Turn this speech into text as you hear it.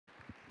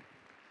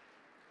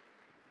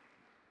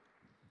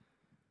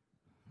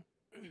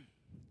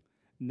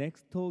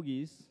Next talk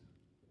is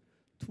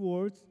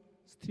towards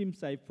stream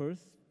ciphers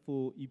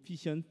for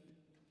efficient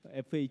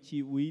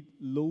FHE with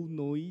low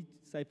noise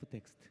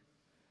ciphertext.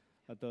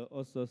 The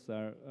authors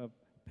are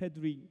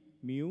Patrick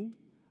Mew,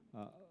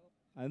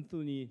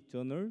 Anthony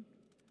Joner,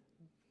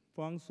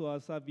 Francois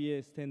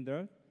Xavier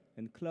Standard,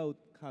 and Claude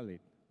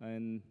Khaled.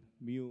 And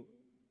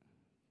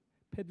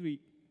Pierrick,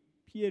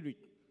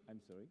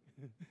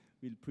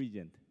 will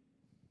present.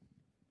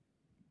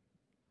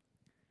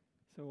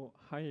 So,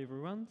 hi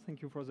everyone,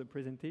 thank you for the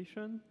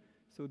presentation.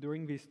 So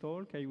during this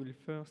talk, I will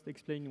first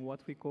explain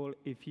what we call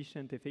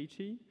efficient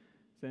FHE,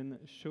 then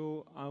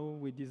show how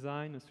we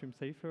design a stream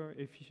cipher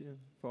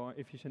for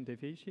efficient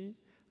FHE,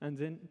 and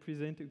then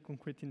present a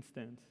concrete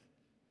instance.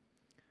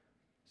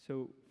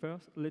 So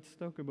first, let's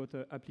talk about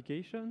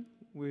application.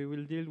 We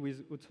will deal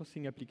with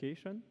outsourcing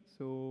application.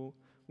 So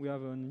we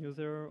have a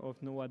user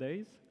of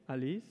nowadays,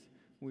 Alice,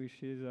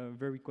 which is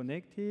very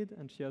connected,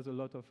 and she has a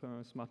lot of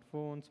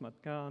smartphones,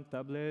 smart cards,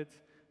 tablets,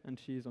 and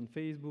she's on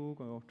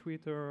Facebook or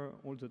Twitter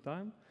all the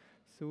time.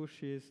 So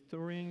she's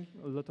storing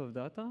a lot of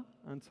data,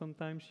 and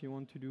sometimes she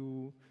wants to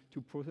do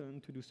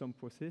some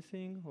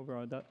processing over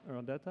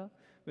her data,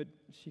 but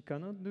she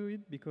cannot do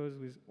it because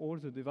with all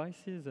the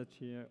devices that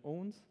she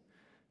owns,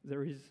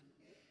 there is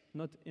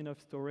not enough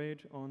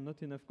storage or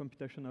not enough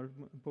computational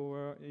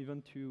power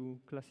even to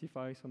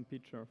classify some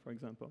picture, for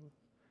example.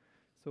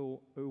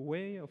 So a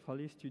way of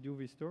Alice to do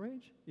this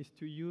storage is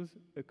to use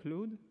a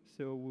cloud.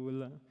 So we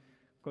will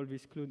call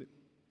this cloud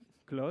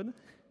Claude.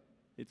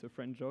 It's a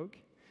French joke.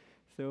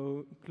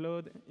 So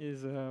Claude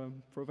is a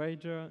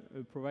provider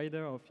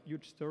of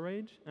huge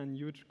storage and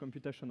huge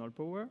computational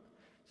power.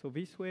 So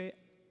this way,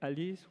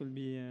 Alice will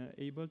be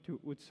able to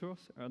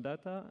outsource her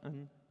data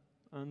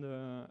and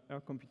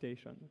her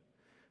computation.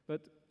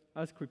 But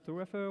as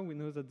cryptographer, we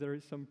know that there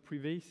is some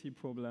privacy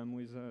problem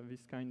with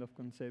this kind of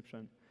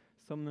conception.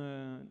 Some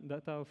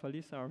data of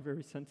Alice are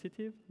very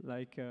sensitive,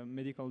 like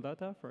medical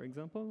data, for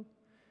example.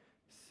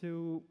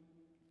 So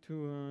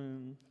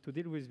to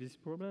deal with this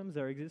problem,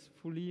 there exists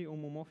fully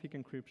homomorphic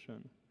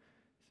encryption.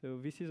 So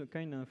this is a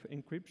kind of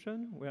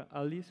encryption where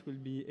Alice will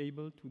be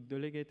able to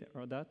delegate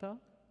her data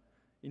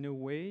in a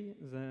way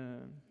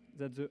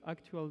that the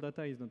actual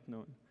data is not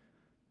known.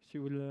 She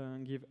will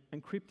give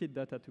encrypted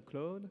data to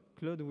Claude.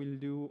 Claude will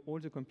do all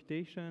the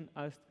computation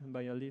asked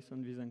by Alice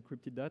on this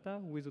encrypted data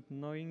without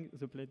knowing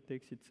the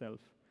plaintext itself.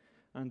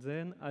 And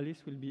then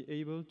Alice will be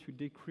able to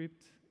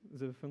decrypt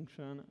the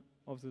function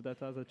of the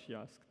data that she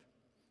asked.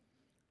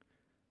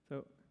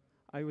 So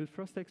I will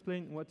first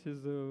explain what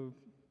is the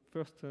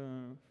first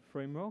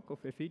framework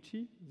of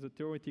FHE, the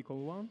theoretical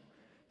one.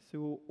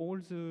 So all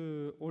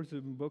the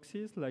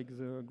boxes, like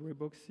the gray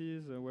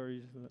boxes where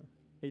is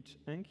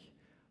H-Enc,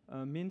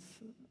 means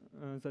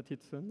that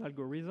it's an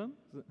algorithm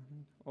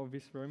of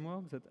this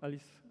framework that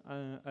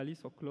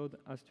Alice or Claude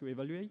has to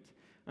evaluate.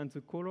 And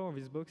the color of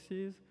these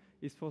boxes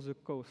is for the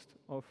cost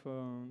of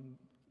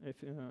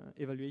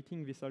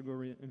evaluating this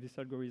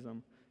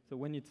algorithm. So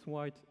when it's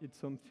white, it's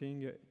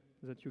something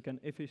that you can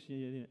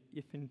efficiently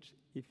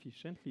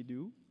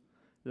do,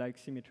 like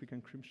symmetric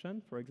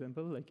encryption, for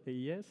example, like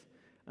AES.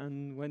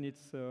 And when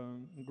it's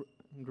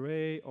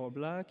gray or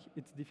black,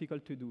 it's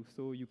difficult to do.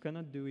 So you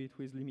cannot do it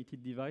with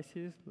limited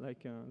devices,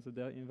 like the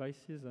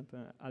devices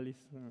that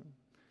Alice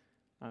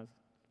has.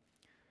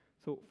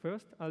 So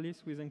first,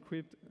 Alice will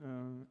encrypt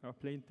her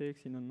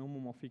plaintext in a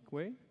homomorphic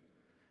way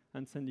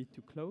and send it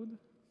to Claude.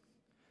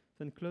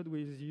 Then Claude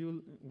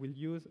will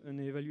use an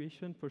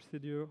evaluation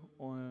procedure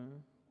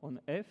on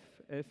F.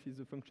 F is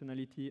the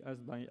functionality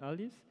asked by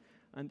Alice.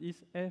 And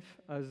if F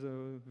has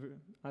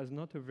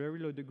not a very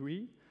low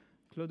degree,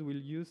 Claude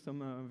will use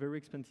some very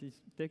expensive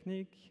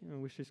technique,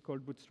 which is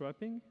called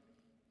bootstrapping.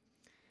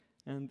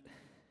 And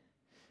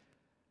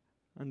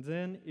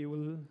then it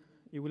will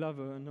have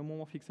a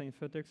homomorphic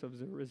ciphertext of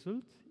the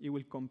result. It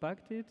will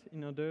compact it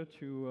in order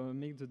to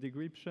make the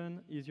decryption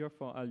easier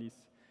for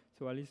Alice.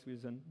 So Alice will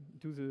then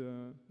do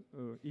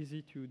the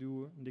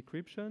easy-to-do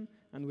decryption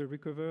and will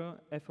recover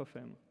F of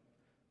M,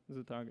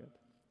 the target.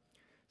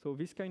 So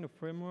this kind of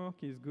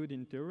framework is good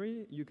in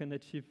theory. You can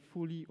achieve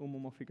fully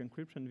homomorphic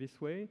encryption this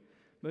way,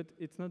 but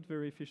it's not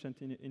very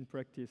efficient in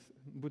practice.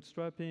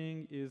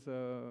 Bootstrapping is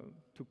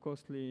too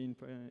costly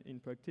in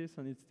practice,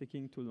 and it's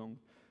taking too long.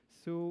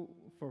 So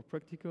for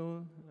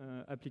practical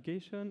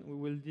application, we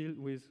will deal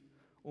with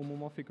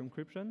homomorphic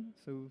encryption,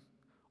 so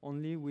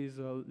only with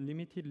a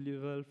limited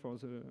level for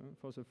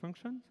the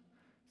functions.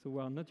 So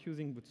we are not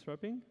using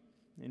bootstrapping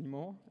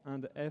anymore,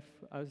 and F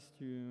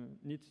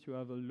needs to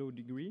have a low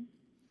degree.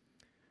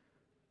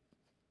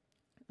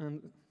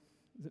 And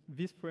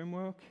this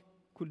framework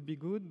could be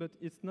good, but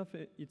it's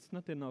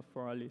not enough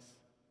for Alice.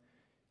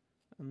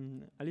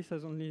 Alice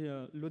has only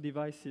low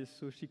devices,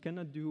 so she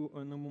cannot do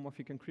an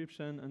homomorphic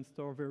encryption and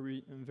store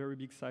very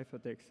big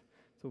ciphertext.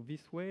 So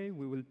this way,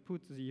 we will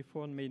put the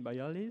effort made by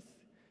Alice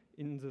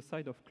in the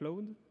side of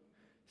Claude.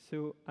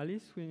 So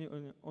Alice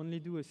will only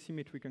do a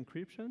symmetric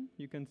encryption.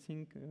 You can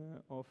think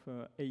of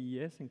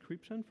AES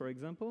encryption, for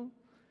example,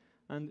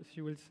 and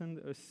she will send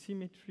a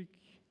symmetric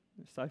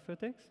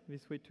ciphertext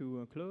this way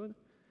to Claude,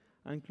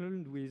 and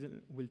Claude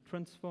will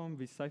transform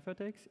this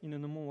ciphertext in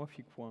an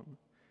homomorphic one.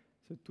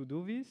 So to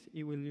do this,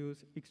 he will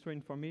use extra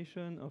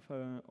information of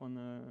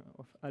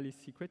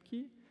Alice's secret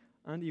key,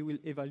 and he will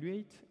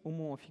evaluate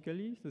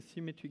homomorphically the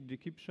symmetric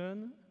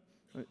decryption,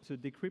 the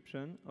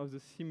decryption of the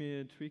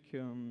symmetric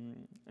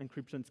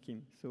encryption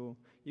scheme. So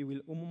he will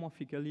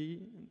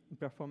homomorphically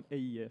perform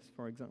AES,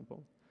 for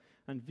example.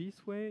 And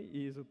this way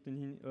he is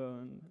obtaining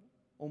an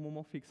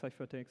homomorphic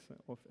ciphertext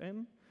of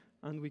M,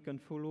 and we can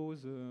follow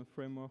the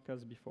framework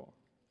as before.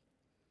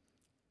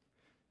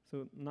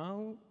 So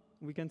now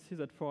we can see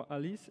that for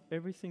Alice,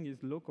 everything is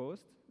low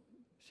cost.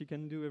 She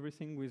can do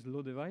everything with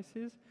low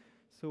devices.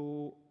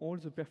 So all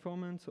the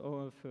performance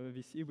of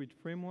this hybrid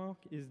framework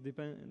is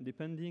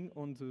depending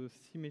on the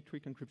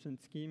symmetric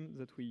encryption scheme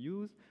that we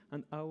use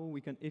and how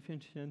we can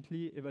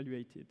efficiently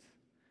evaluate it.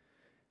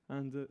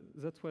 And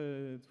that's what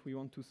we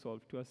want to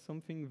solve, to have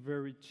something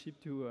very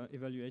cheap to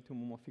evaluate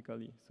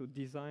homomorphically. So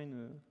design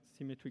a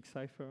symmetric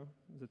cipher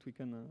that we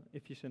can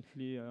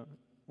efficiently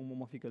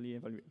homomorphically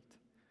evaluate.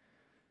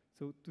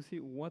 So to see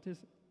what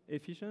is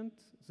efficient,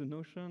 the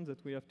notion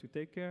that we have to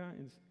take care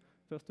is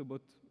first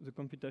about the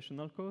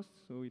computational cost.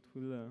 So it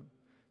will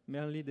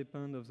merely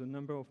depend on the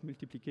number of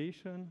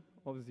multiplication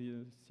of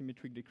the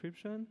symmetric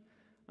decryption.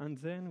 And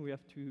then we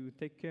have to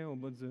take care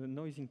about the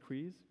noise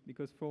increase,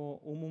 because for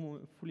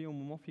fully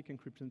homomorphic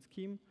encryption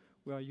scheme,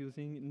 we are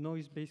using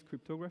noise-based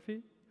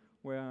cryptography,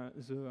 where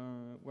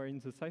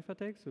in the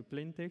ciphertext, the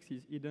plain text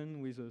is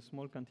hidden with a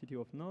small quantity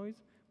of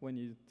noise when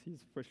it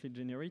is freshly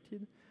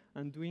generated.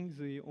 And doing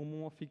the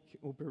homomorphic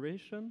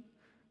operation,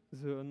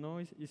 the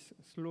noise is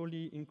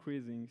slowly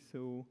increasing.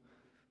 So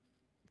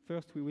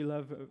first we will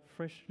have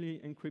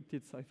freshly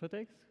encrypted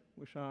ciphertexts,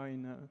 which are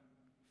in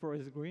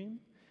forest green.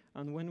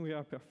 And when we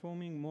are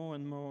performing more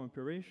and more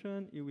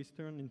operation, it will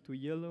turn into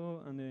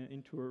yellow and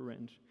into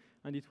orange.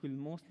 And it will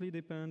mostly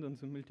depend on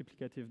the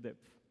multiplicative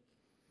depth.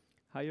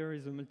 Higher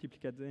is the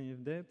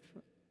multiplicative depth,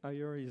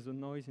 higher is the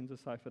noise in the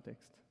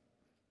ciphertext.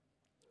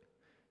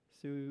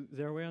 So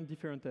there were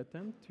different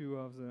attempts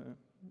to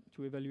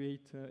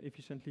evaluate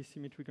efficiently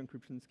symmetric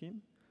encryption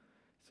scheme.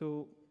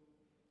 So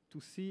to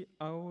see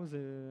how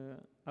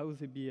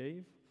they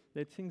behave,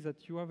 let's think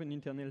that you have an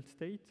internal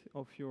state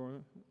of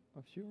your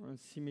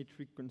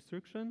symmetric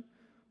construction,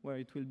 where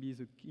it will be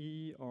the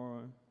key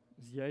or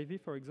the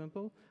IV, for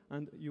example,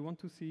 and you want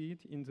to see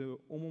it in the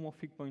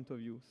homomorphic point of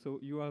view. So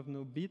you have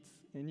no bits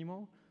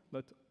anymore,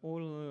 but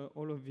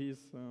all of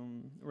these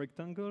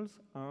rectangles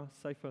are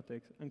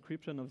ciphertext,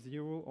 encryption of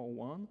 0 or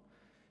 1.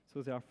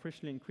 So they are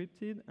freshly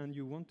encrypted, and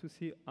you want to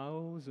see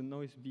how the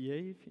noise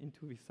behave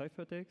into the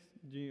ciphertext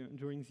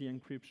during the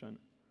encryption.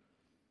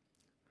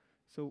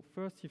 So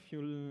first, if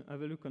you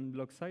have a look on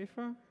block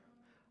cipher,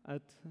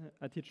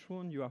 at each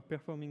one you are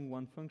performing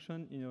one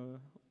function in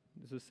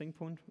the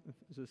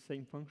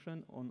same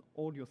function on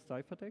all your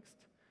ciphertext.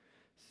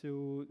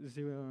 So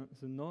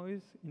the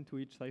noise into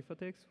each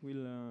ciphertext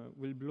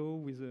will blow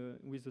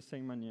with the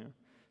same manner.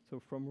 So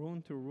from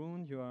round to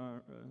round, you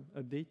are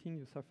updating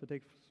your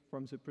ciphertext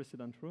from the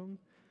precedent round,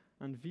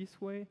 and this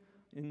way,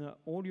 in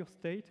all your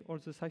state, all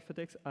the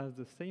ciphertext has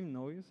the same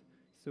noise.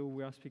 So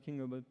we are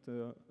speaking about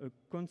a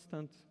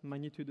constant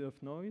magnitude of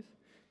noise,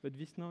 but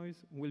this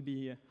noise will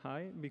be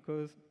high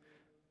because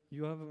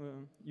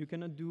you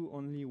cannot do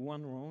only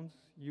one round.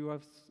 You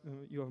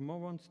have more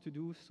rounds to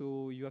do,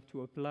 so you have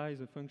to apply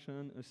the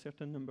function a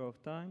certain number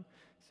of times.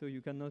 So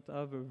you cannot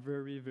have a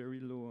very, very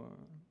low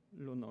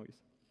noise.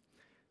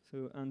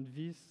 So and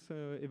this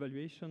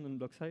evaluation on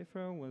block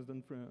cipher was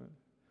done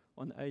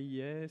on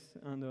IES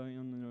and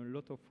on a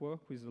lot of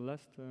work with the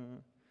last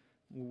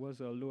who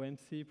was a low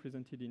NC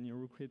presented in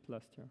Eurocrypt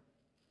last year.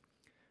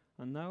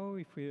 And now,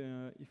 if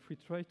we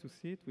try to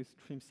see it with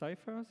stream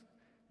ciphers,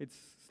 it's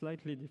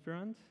slightly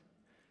different.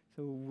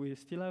 So we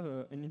still have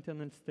an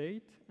internal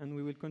state, and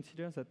we will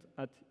consider that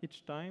at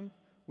each time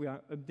we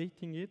are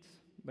updating it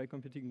by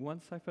computing one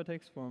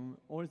ciphertext from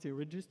all the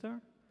register,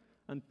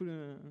 and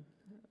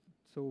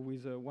so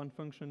with one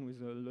function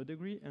with a low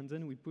degree, and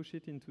then we push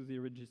it into the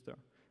register,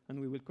 and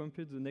we will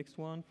compute the next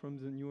one from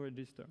the new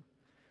register.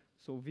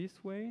 So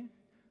this way,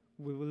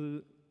 we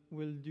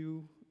will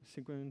do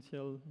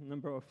sequential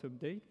number of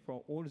updates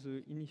for all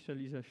the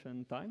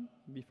initialization time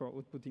before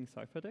outputting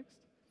ciphertext.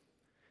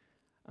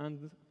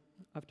 And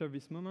after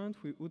this moment,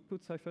 we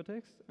output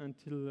ciphertext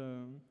until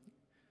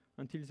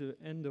the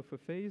end of a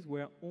phase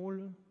where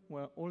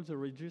all the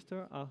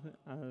registers have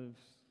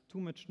too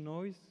much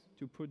noise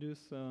to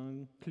produce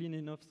clean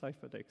enough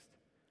ciphertext.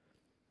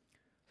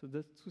 So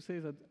that's to say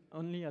that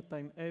only at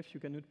time F you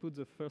can output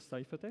the first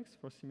ciphertext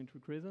for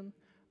symmetric reason,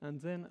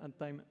 and then at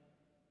time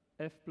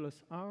F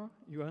plus R,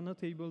 you are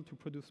not able to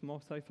produce more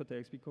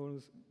ciphertext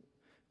because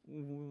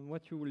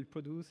what you will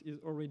produce is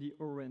already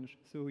orange,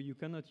 so you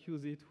cannot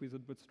use it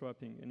without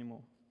bootstrapping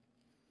anymore.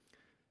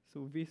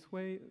 So this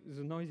way,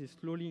 the noise is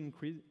slowly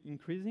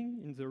increasing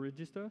in the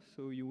register,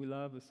 so you will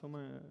have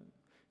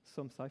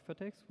some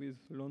ciphertext with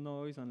low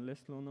noise and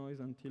less low noise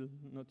until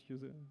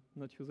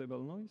not usable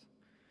noise.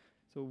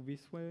 So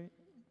this way,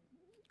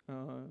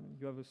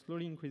 you have a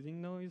slowly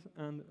increasing noise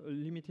and a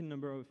limited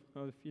number of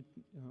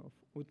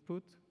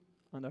output,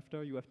 and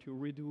after you have to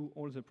redo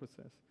all the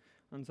process.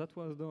 And that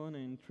was done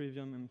in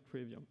Trivium and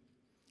Trivium.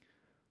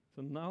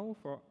 So now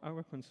for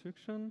our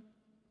construction,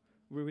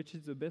 we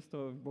reached the best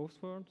of both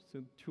worlds,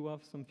 so to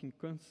have something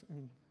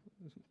constant,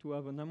 to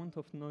have an amount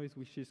of noise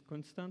which is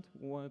constant,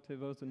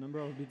 whatever the number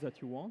of bits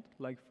that you want,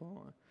 like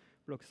for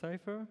block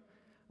cipher,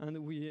 and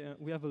we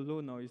have a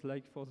low noise,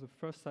 like for the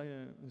first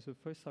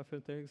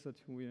ciphertext that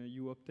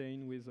you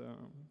obtain with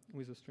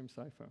a stream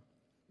cipher.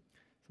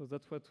 So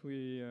that's what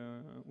we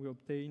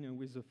obtain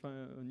with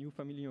a new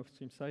family of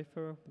stream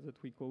cipher that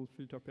we call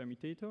filter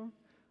permutator,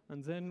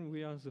 and then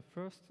we are the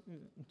first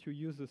to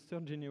use the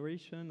third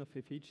generation of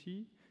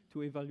FHE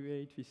to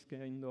evaluate this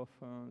kind of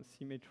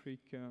symmetric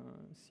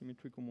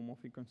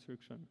homomorphic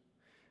construction.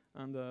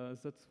 And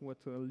that's what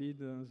led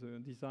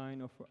the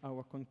design of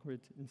our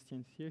concrete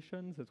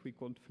instantiation that we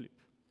called FLIP.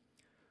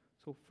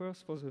 So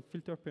first, for the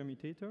filter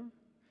permutator,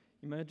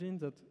 imagine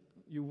that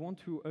you want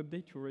to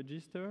update your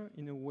register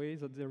in a way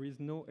that there is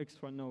no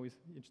extra noise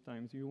each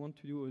time. So you want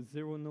to do a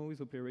zero noise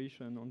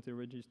operation on the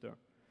register.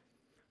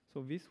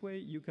 So this way,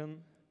 you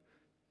can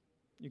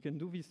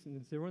do this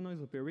zero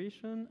noise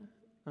operation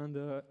and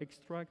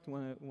extract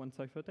one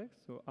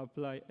ciphertext. So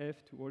apply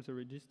F to all the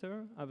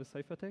register, have a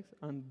ciphertext,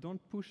 and don't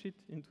push it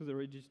into the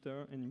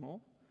register anymore.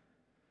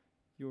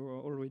 You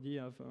already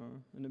have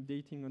an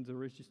updating on the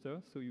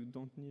register, so you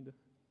don't need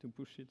to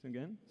push it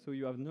again. So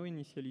you have no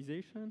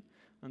initialization,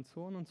 and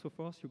so on and so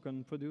forth. You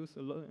can produce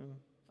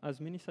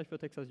as many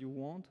ciphertexts as you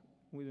want,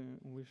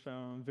 which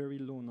are very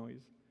low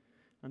noise.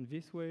 And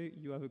this way,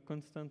 you have a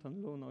constant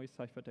and low noise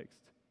ciphertext.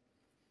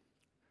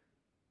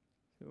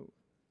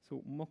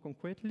 So more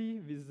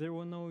concretely, this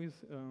zero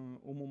noise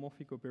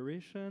homomorphic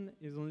operation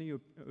is only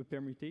a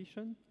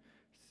permutation.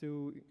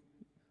 So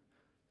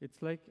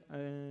it's like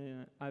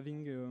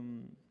having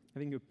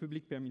a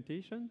public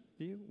permutation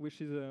here,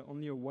 which is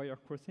only a wire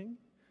crossing.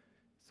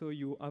 So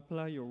you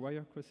apply your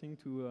wire crossing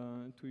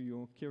to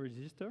your key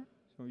register.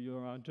 So you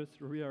are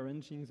just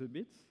rearranging the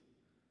bits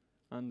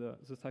and the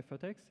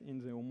ciphertext in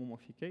the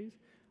homomorphic case,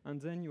 and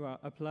then you are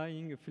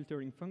applying a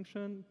filtering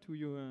function to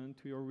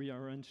your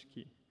rearranged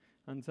key.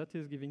 And that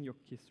is giving your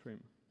key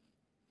stream.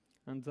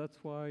 And that's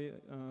why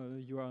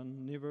you are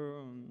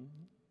never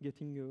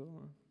getting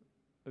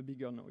a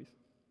bigger noise.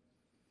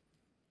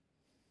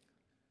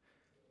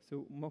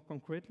 So more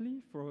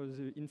concretely, for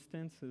the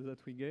instance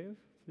that we gave,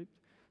 flipped,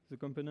 the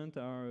components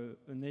are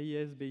an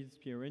AES-based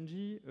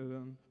PRNG,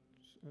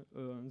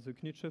 the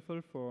Knut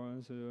shuffle for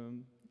the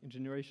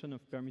generation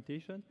of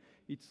permutation.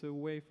 It's a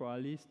way for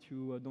Alice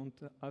to don't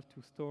have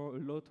to store a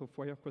lot of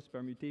wire cross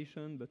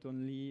permutation, but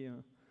only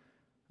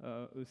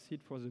a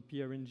seed for the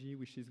PRNG,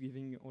 which is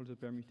giving all the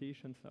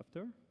permutations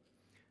after.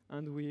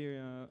 And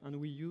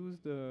we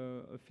used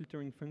a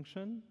filtering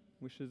function,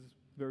 which is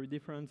very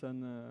different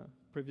than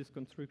previous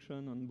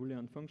construction on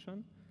Boolean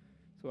function.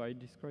 So I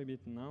describe it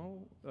now.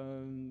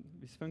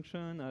 This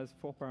function has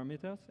 4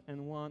 parameters,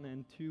 N1,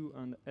 N2,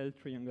 and L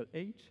triangle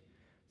H.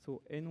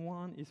 So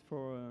N1 is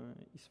for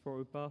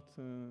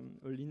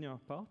a linear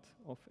part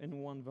of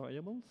N1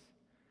 variables,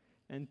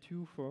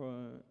 N2 for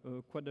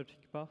a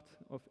quadratic part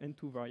of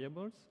N2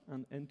 variables,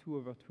 and N2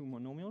 over 2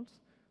 monomials,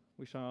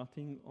 which are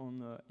acting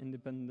on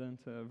independent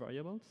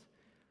variables.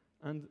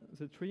 And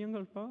the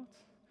triangle part,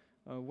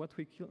 what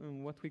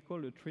we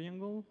call a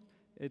triangle,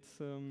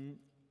 it's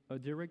a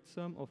direct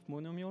sum of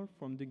monomial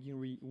from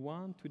degree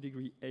 1 to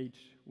degree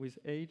h, with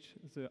h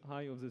the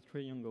height of the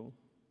triangle.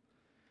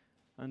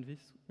 And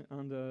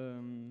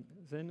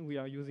then we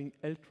are using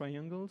L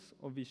triangles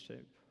of this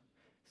shape.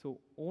 So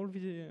all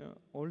the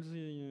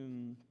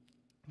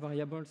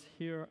variables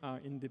here are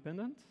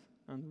independent,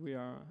 and we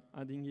are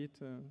adding it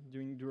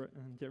during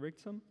direct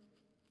sum.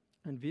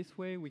 And this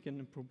way, we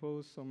can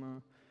propose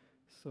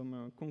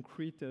some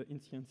concrete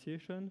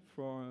instantiation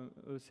for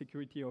a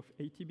security of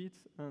 80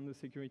 bits and a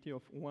security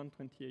of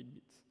 128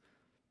 bits.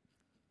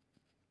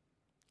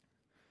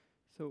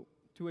 So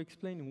to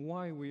explain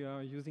why we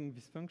are using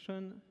this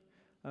function,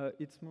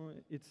 it's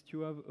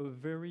to have a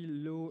very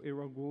low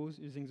error growth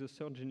using the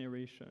third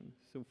generation.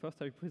 So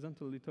first I present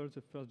a little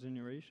the third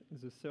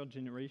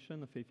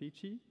generation of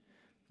FHE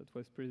that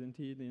was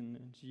presented in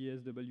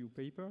GSW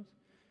papers.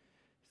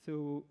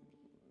 So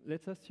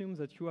let's assume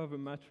that you have a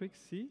matrix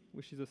C,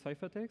 which is a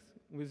ciphertext,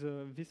 with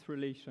this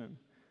relation,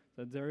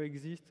 that there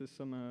exists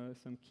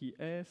some key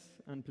S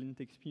and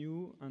plaintext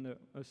mu and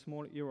a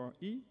small error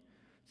E,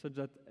 such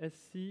that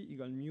SC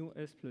equal mu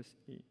S plus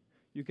E.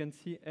 You can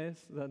see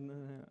S that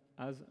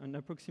as an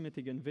approximate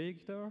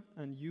eigenvector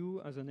and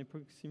U as an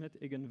approximate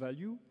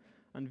eigenvalue.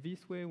 And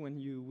this way, when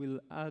you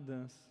will add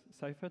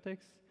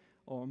ciphertext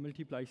or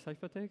multiply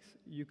ciphertext,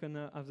 you can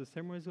have the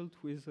same result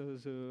with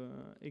the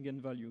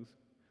eigenvalues.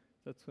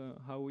 That's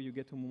how you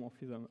get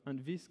homomorphism.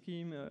 And this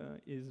scheme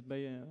is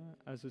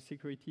as a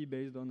security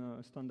based on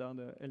a standard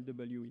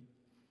LWE.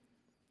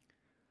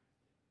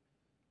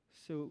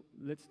 So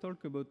let's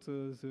talk about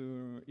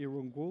the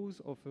error growth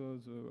of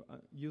the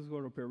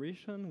usual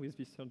operation with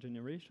this third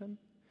generation.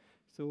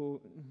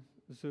 So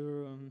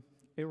the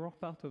error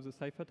part of the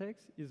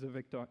ciphertext is the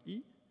vector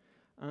E,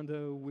 and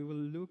we will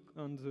look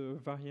on the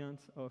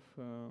variance of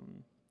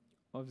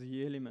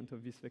the element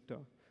of this vector.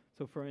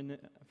 So for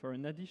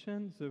an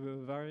addition, the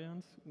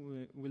variance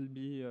will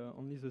be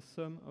only the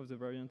sum of the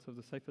variance of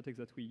the ciphertext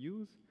that we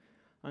use.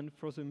 And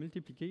for the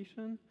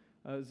multiplication,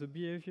 the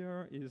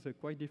behavior is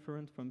quite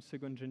different from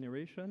second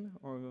generation,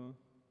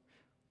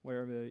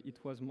 where it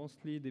was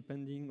mostly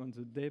depending on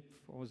the depth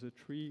of the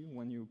tree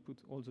when you put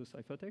all the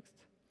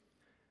ciphertext.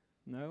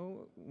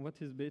 Now, what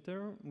is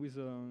better,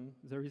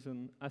 there is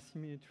an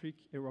asymmetric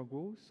error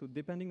growth. So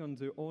depending on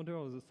the order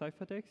of the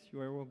ciphertext,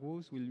 your error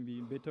growth will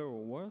be better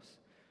or worse.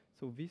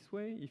 So this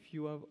way, if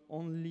you have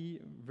only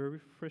very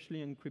freshly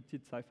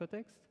encrypted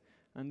ciphertext,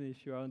 and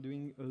if you are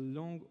doing a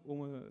long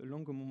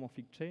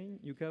homomorphic chain,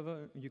 you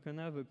can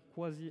have a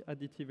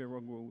quasi-additive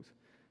error growth.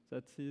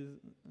 That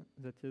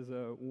is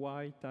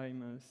y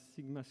times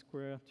sigma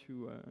squared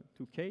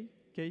to k,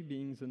 k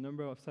being the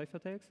number of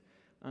ciphertexts,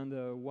 and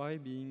y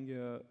being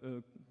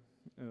a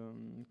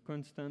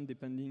constant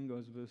depending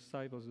on the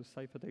size of the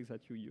ciphertext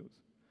that you use.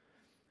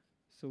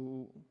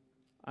 So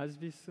as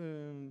this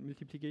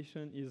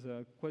multiplication is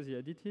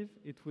quasi-additive,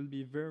 it will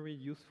be very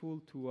useful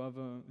to have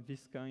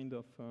this kind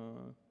of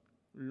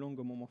long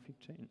homomorphic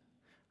chain.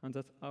 And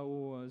that's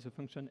how the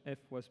function f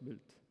was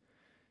built.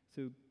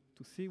 So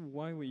to see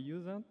why we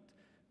use that,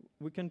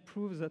 we can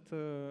prove that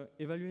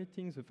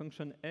evaluating the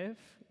function f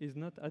is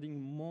not adding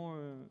more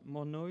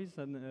noise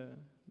than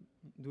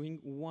doing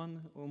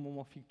one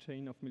homomorphic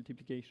chain of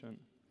multiplication.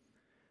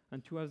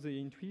 And to have the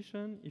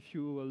intuition, if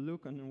you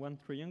look on one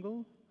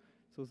triangle,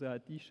 so the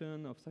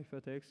addition of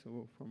ciphertext,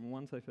 so from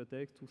one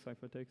ciphertext, two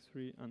ciphertext,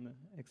 three, and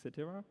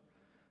etc.,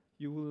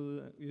 you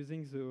will,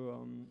 using the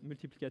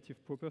multiplicative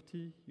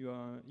property,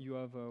 you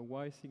have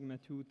y sigma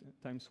 2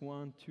 times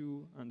 1,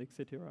 2, and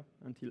etc.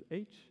 until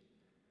h.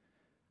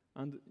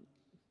 And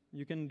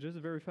you can just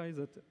verify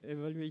that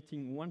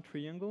evaluating one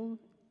triangle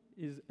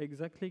is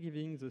exactly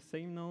giving the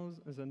same noise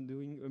as in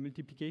doing a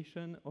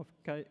multiplication of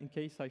k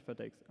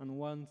ciphertext. And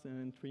one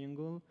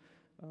triangle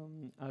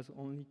has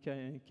only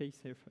k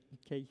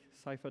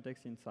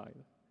ciphertext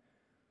inside.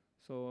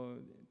 So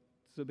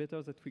it's a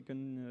better that we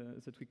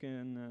can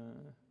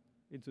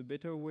it's a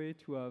better way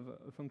to have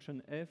a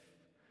function f,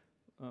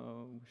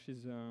 which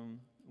is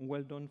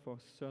well done for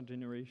third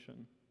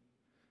generation.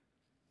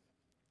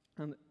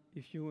 And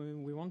if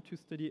we want to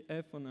study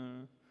f on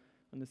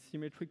a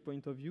symmetric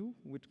point of view,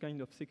 which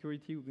kind of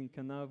security we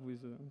can have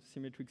with a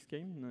symmetric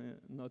scheme,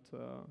 not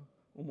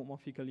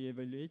homomorphically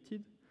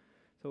evaluated.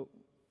 So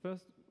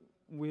first,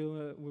 we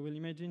will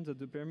imagine that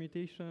the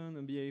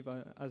permutation behave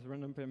as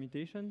random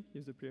permutation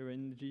if the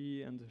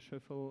pre-RNG and the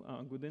shuffle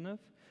are good enough.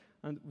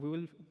 And we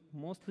will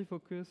mostly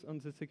focus on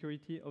the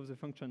security of the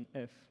function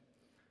f.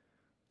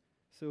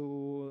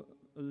 So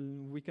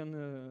we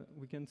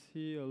can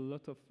see a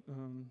lot of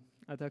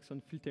attacks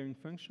on filtering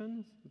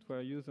functions that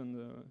were used in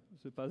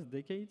the past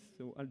decades.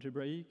 So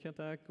algebraic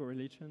attack,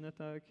 correlation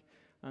attack,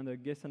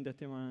 and guess and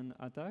determine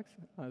attacks,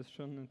 as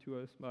shown to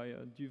us by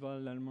Duval,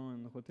 Lallemand,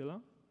 and Rotella.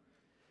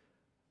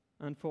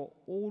 And for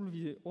all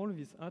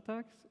these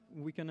attacks,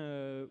 we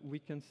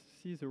can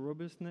see the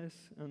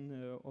robustness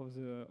of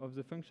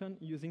the function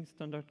using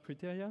standard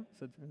criteria,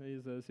 such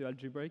as the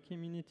algebraic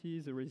immunity,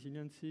 the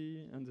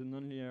resiliency, and the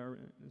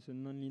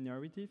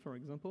nonlinearity, for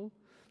example.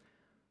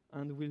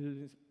 And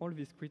with all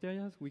these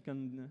criteria, we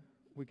can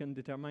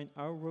determine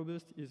how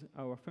robust is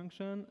our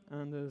function,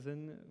 and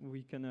then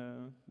we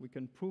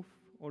can prove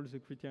all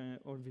these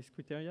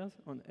criteria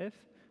on f,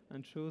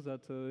 and show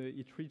that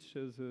it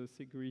reaches the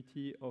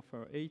security of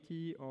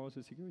 80 or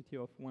the security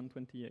of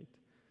 128.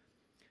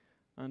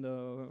 And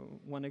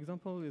one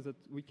example is that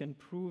we can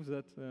prove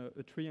that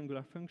a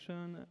triangular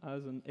function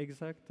has an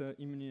exact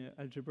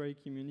algebraic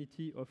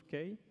immunity of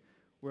k,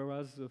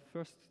 whereas the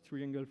first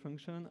triangle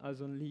function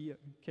has only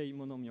k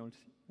monomials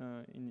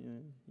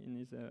in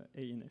its A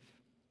and F.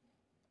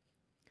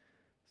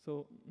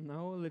 So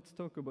now let's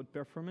talk about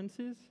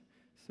performances.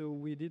 So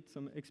we did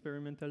some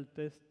experimental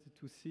tests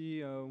to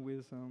see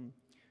with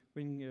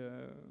ring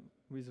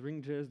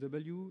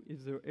JSW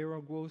if the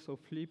error growth of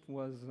flip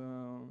was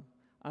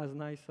as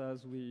nice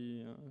as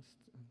we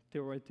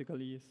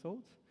theoretically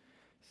thought.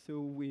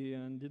 So we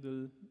did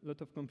a lot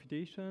of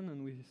computation,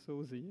 and we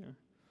saw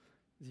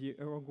the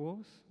error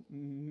growth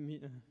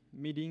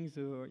meeting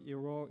the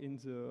error in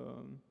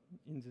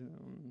the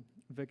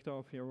vector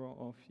of error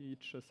of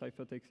each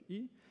ciphertext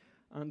E.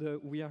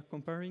 And we are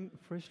comparing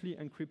freshly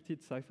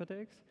encrypted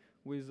ciphertext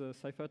with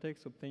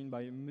ciphertext obtained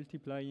by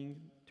multiplying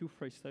two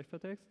fresh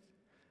ciphertexts,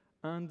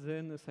 and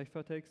then a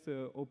ciphertext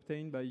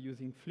obtained by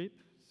using flip,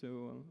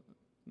 so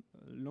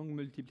long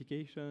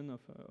multiplication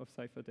of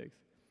ciphertext.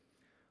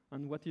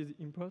 And what is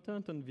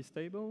important on this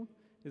table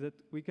is that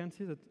we can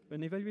see that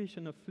an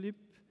evaluation of flip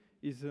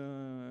is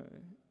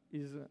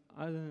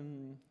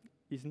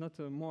not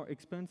more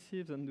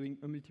expensive than doing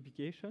a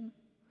multiplication.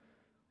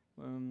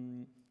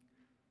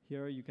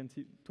 here you can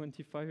see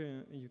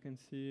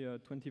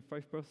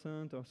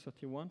 25% or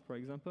 31, for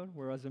example,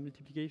 whereas the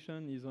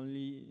multiplication is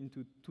only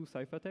into 2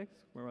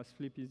 ciphertexts, whereas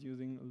Flip is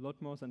using a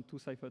lot more than 2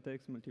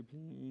 ciphertexts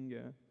multiplying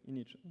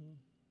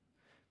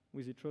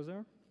with each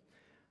other.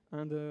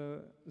 And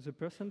the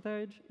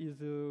percentage is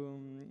the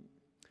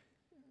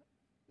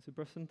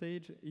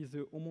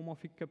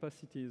homomorphic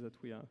capacity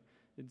that we have.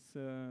 It's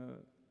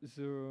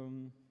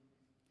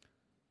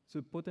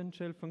the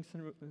potential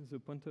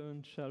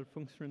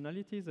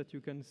functionalities that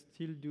you can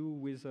still do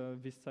with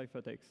this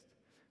ciphertext.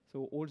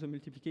 So all the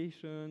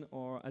multiplication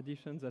or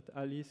additions that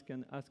Alice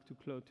can ask to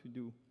Claude to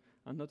do,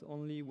 and not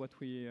only what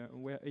we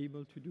were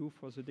able to do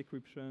for the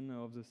decryption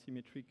of the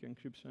symmetric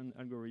encryption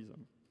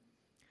algorithm.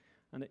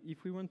 And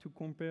if we want to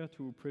compare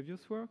to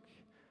previous work,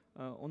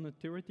 on a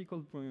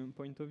theoretical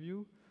point of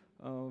view,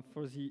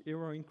 for the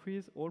error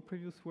increase, all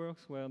previous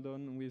works were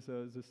done with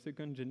the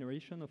second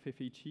generation of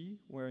FHE,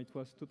 where it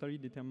was totally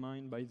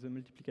determined by the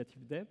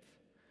multiplicative depth.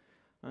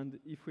 And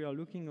if we are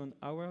looking on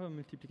our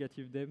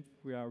multiplicative depth,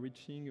 we are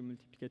reaching a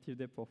multiplicative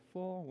depth of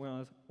 4,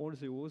 whereas all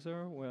the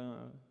others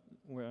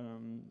were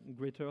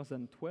greater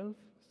than 12.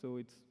 So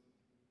it's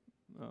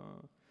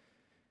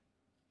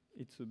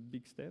a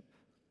big step,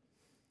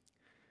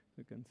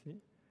 you can see.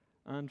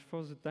 And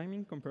for the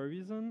timing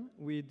comparison,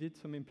 we did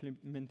some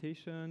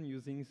implementation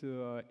using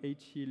the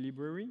FHE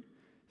library.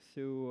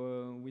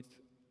 So with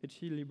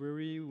FHE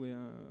library,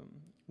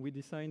 we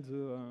designed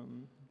the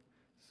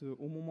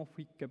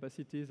homomorphic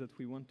capacities that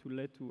we want to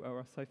let to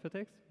our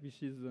ciphertext,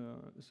 which is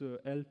the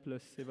L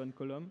plus 7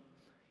 column.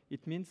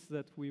 It means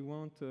that we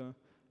want L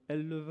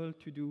level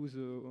to do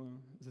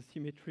the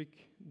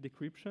symmetric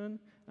decryption,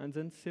 and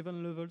then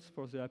 7 levels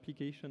for the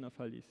application of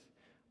Alice.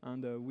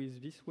 And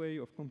with this way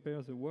of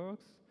compare the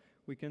works,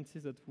 we can see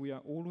that we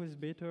are always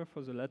better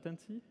for the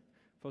latency,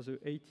 for the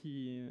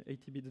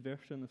 80-bit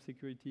version of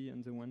security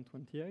and the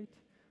 128.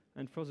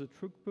 And for the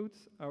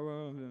throughputs,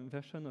 our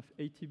version of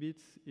 80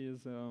 bits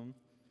is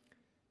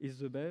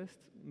the best.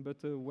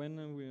 But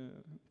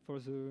for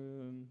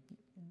the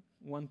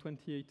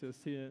 128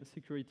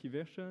 security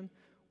version,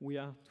 we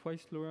are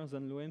twice lower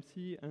than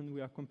LowMC, and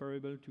we are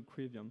comparable to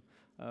Trivium.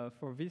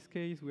 For this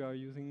case, we are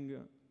using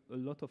a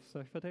lot of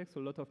ciphertext, a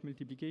lot of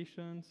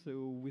multiplication,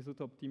 so without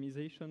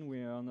optimization,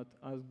 we are not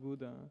as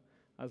good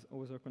as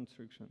other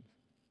constructions.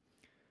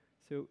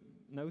 So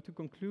now to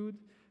conclude,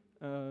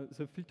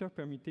 the filter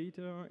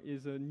permutator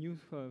is a new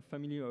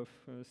family of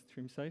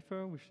stream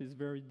cipher, which is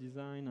very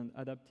designed and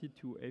adapted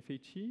to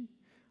FHE.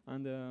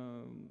 And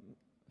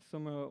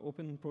some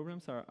open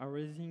problems are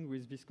arising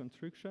with this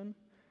construction.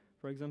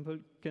 For example,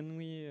 can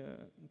we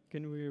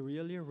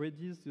really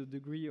reduce the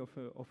degree of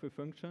a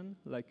function,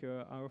 like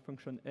our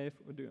function f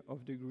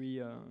of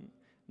degree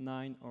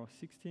 9 or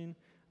 16,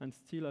 and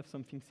still have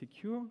something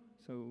secure?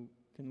 So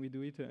can we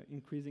do it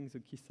increasing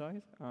the key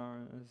size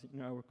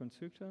in our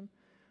construction?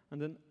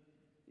 And then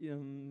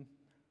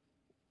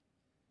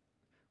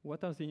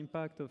what are the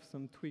impact of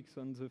some tweaks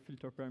on the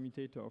filter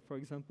permutator? For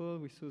example,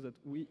 we saw that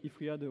if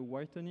we had a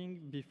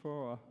whitening before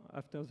or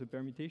after the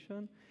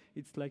permutation,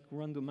 it's like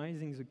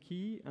randomizing the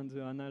key, and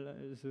the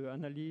analysis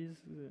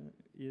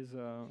is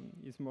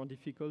more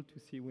difficult to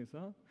see with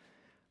that.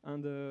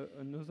 And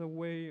another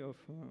way of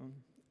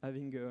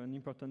having an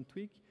important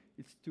tweak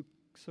is to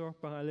XOR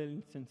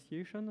parallel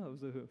instantiation of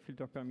the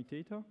filter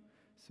permutator.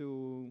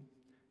 So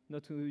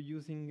not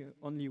using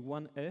only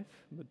one f,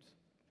 but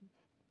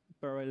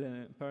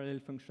parallel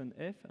function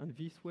f, and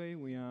this way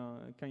we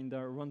are kind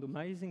of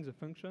randomizing the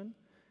function,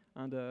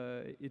 and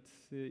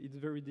it's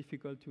very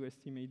difficult to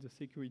estimate the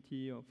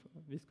security of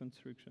this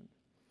construction.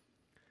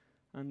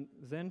 And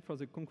then for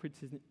the concrete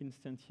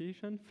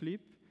instantiation,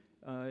 Flip,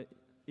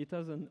 it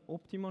has an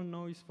optimal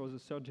noise for the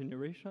third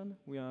generation.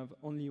 We have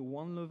only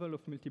one level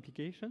of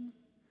multiplication.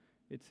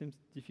 It seems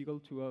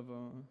difficult to have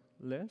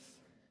less.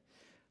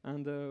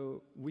 And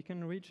we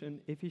can reach an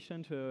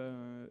efficient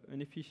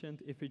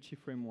FHE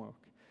framework.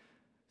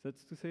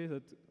 That's to say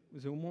that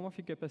the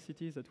homomorphic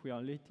capacity that we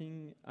are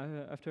letting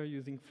after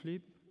using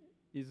Flip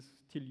is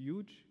still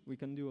huge. We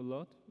can do a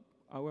lot.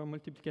 Our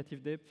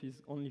multiplicative depth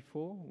is only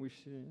 4,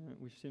 which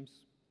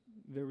seems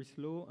very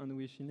slow and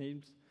which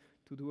enables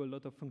to do a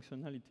lot of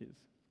functionalities.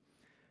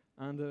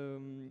 And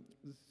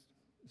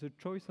the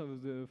choice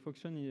of the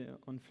function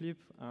on Flip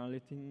are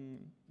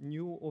letting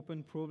new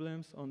open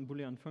problems on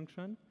Boolean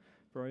function.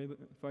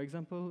 For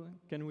example,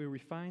 can we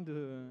refine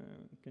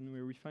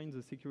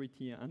the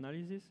security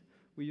analysis?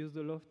 We used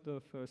a lot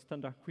of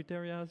standard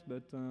criteria,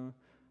 but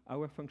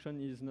our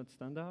function is not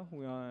standard.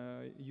 We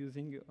are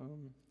using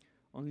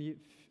only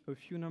a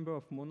few number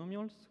of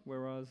monomials,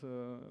 whereas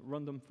a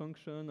random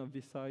function of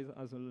this size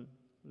has a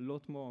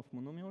lot more of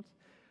monomials.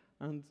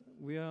 And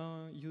we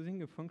are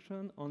using a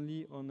function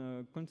only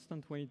on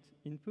constant weight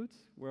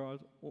inputs,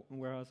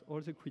 whereas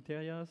all the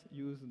criteria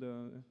use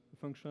the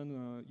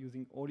function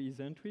using all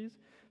its entries.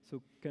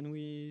 So can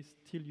we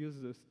still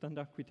use the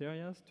standard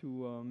criteria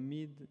to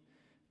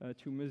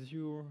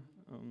measure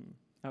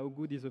how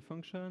good is a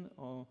function,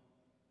 or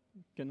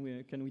can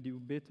we do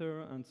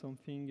better and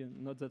something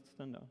not that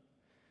standard?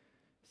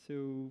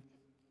 So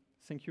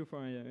thank you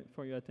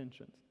for your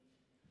attention.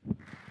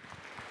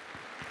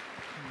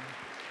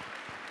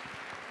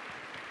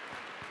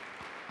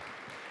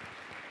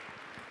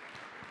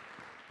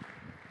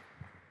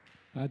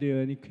 Are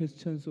there any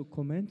questions or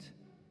comments?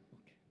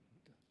 Okay.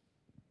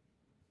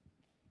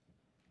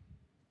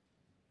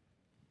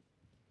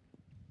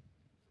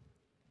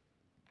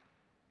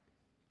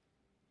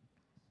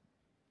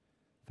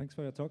 Thanks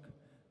for your talk.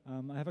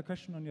 I have a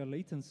question on your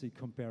latency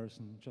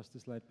comparison, just the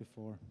slide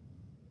before.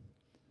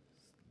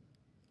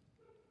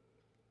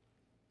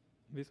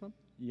 This one?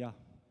 Yeah.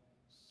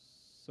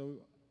 So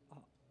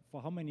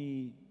for how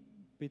many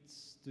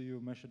bits do you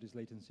measure this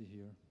latency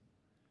here?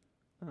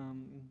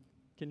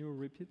 Can you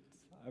repeat?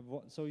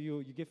 So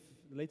you give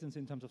latency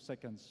in terms of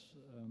seconds.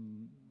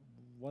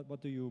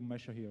 What do you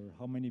measure here?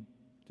 How many,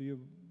 do you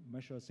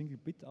measure a single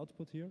bit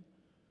output here?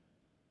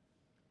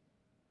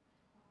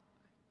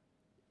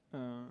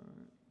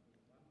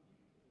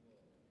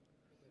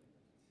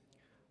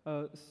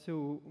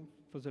 So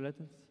for the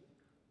latency,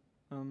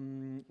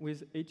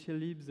 with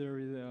HLib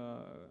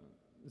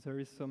there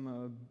is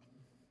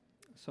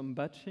some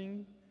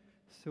batching.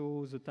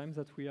 So the time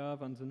that we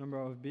have and the number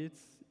of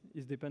bits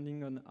is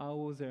depending on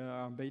how they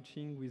are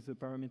batching with the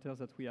parameters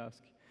that we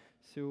ask.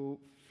 So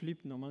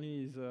Flip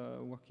normally is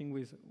working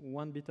with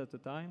 1 bit at a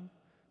time,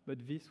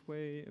 but this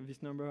way,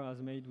 this number is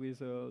made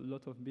with a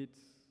lot of bits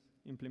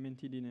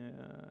implemented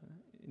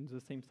in the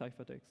same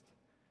ciphertext.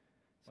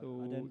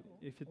 So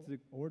if it's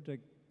or the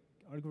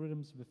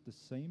algorithms with the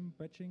same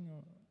batching,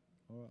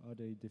 or are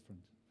they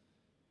different?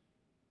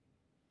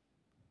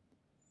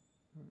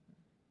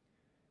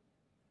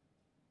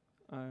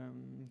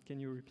 Can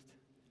you repeat?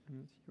 I'm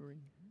not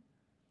hearing.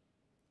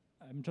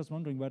 I'm just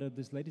wondering whether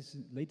this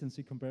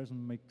latency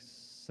comparison makes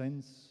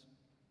sense.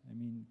 I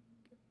mean,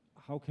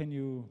 how can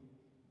you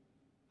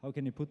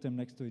put them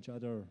next to each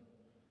other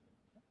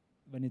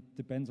when it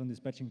depends on this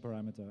batching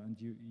parameter and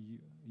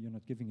you're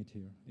not giving it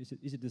here?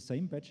 Is it the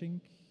same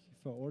batching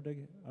for all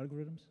the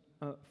algorithms?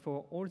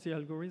 For all the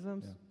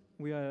algorithms, yeah.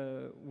 we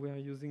are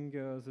using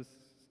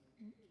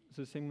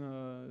the same.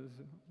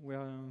 We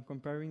are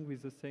comparing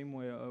with the same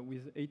way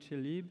with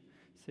HLib,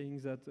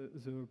 saying that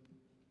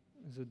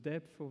the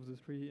depth of the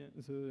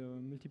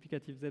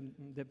multiplicative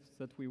depth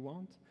that we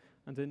want,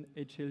 and then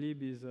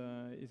HLib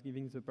is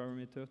giving the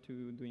parameter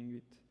to doing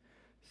it.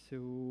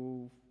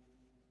 So.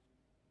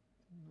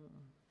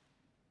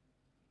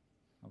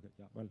 Okay.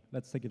 Yeah. Well,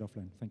 let's take it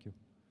offline. Thank you.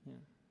 Yeah.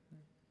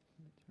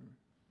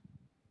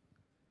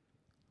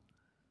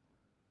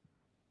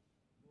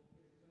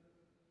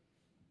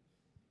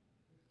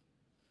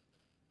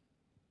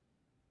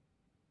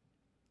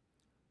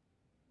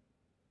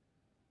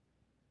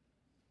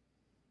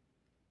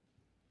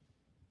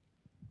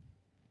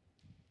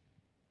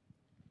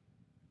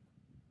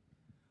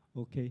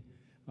 Okay.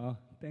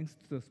 Thanks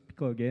to the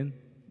speaker again.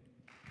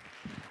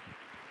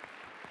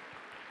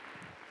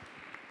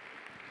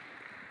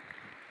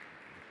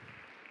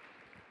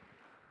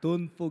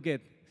 Don't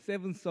forget,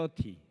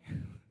 7:30.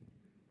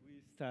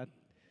 We start